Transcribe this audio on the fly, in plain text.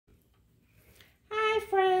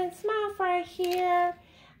Josiah here.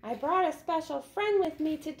 I brought a special friend with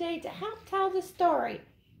me today to help tell the story.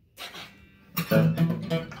 It's Mr.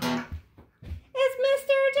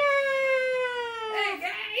 Jeff! Hey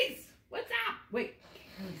guys! What's up? Wait, can't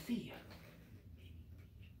really see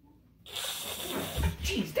you.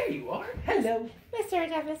 Jeez, there you are. Hello. Mr.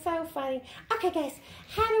 Jeff is so funny. Okay guys,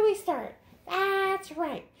 how do we start? That's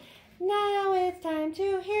right. Now it's time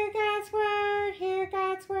to hear God's word, hear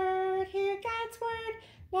God's word, hear God's word.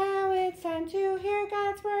 Now it's time to hear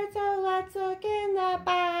God's word, so let's look in the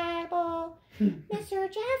Bible. Mr.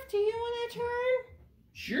 Jeff, do you want to turn?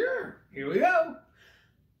 Sure, here we go.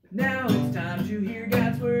 Now it's time to hear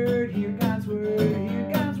God's word, hear God's word, hear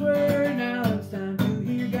God's word. Now it's time to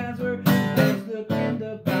hear God's word, let's look in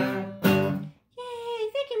the Bible. Yay,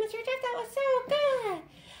 thank you, Mr. Jeff, that was so good.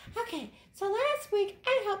 Okay, so last week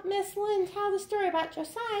I helped Miss Lynn tell the story about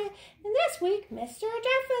Josiah, and this week Mr.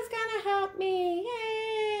 Jeff is going to help me.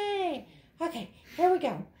 Yay! Okay, here we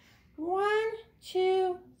go. 1,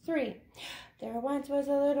 2, 3. There once was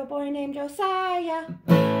a little boy named Josiah.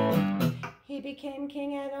 He became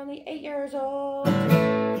king at only 8 years old.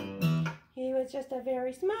 He was just a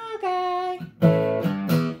very small guy,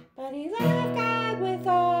 but he loved God with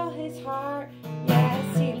all his heart.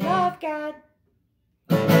 Yes, he loved God.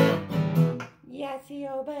 Yes, he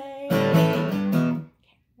obeyed.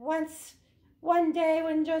 One day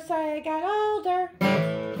when Josiah got older,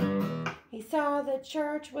 he saw the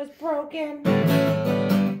church was broken.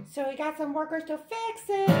 So he got some workers to fix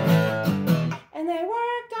it. And they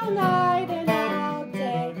worked all night and all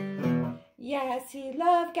day. Yes, he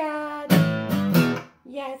loved God.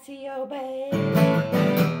 Yes, he obeyed.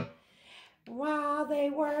 While they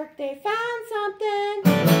worked, they found something.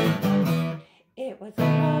 It was the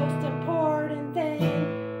most important thing.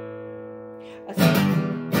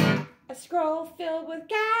 A scroll filled with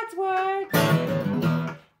God's words.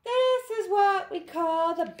 This is what we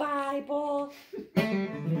call the Bible.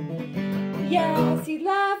 Yes, he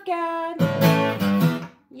loved God.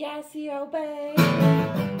 Yes, he obeyed.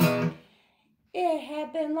 It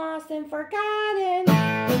had been lost and forgotten.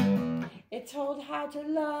 It told how to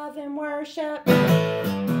love and worship.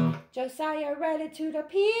 Josiah read it to the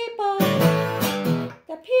people.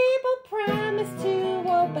 The people promised to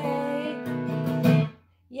obey.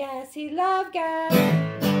 Yes, he loved God.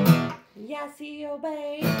 Yes, he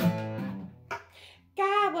obeyed.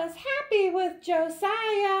 God was happy with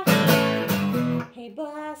Josiah. He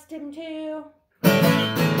blessed him too.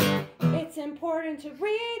 It's important to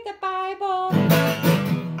read the Bible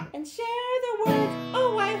and share the words.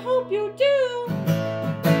 Oh, I hope you do.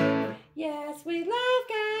 Yes, we love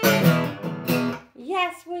God.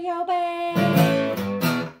 Yes, we obey.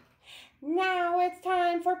 Now it's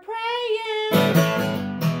time for praying.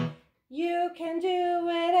 You can do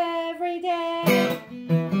it every day.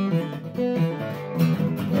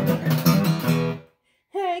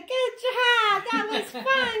 Hey, good job. That was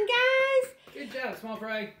fun, guys. Good job, small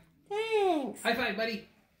fry. Thanks. High five, buddy.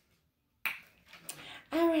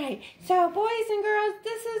 All right. So, boys and girls,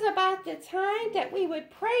 this is about the time that we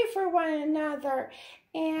would pray for one another.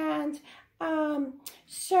 And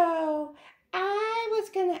so I was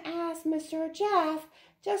going to ask Mr. Jeff,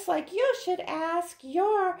 just like you should ask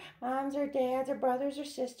your moms or dads or brothers or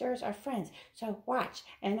sisters or friends. So watch,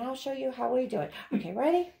 and I'll show you how we do it. Okay,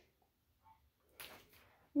 ready?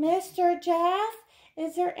 Mr. Jeff,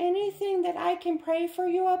 is there anything that I can pray for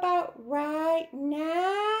you about right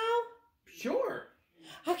now? Sure.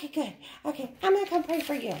 Okay, good. Okay, I'm going to come pray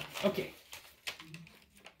for you. Okay.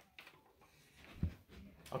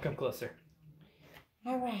 I'll come closer.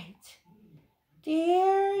 All right.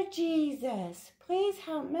 Dear Jesus, please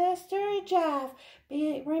help Mr. Jeff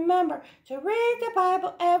remember to read the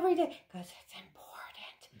Bible every day because it's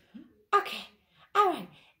important. Okay. All right.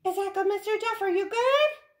 Is that good, Mr. Jeff? Are you good?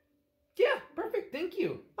 Yeah, perfect. Thank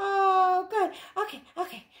you. Oh, good. Okay.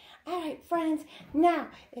 All right, friends. Now,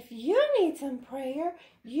 if you need some prayer,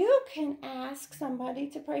 you can ask somebody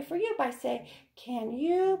to pray for you by saying, can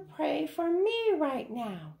you pray for me right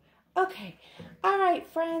now? Okay. All right,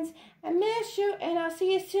 friends. I miss you, and I'll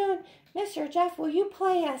see you soon. Mr. Jeff, will you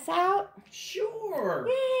play us out? Sure.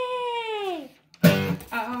 Yay!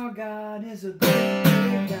 Our God is a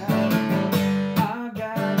good God.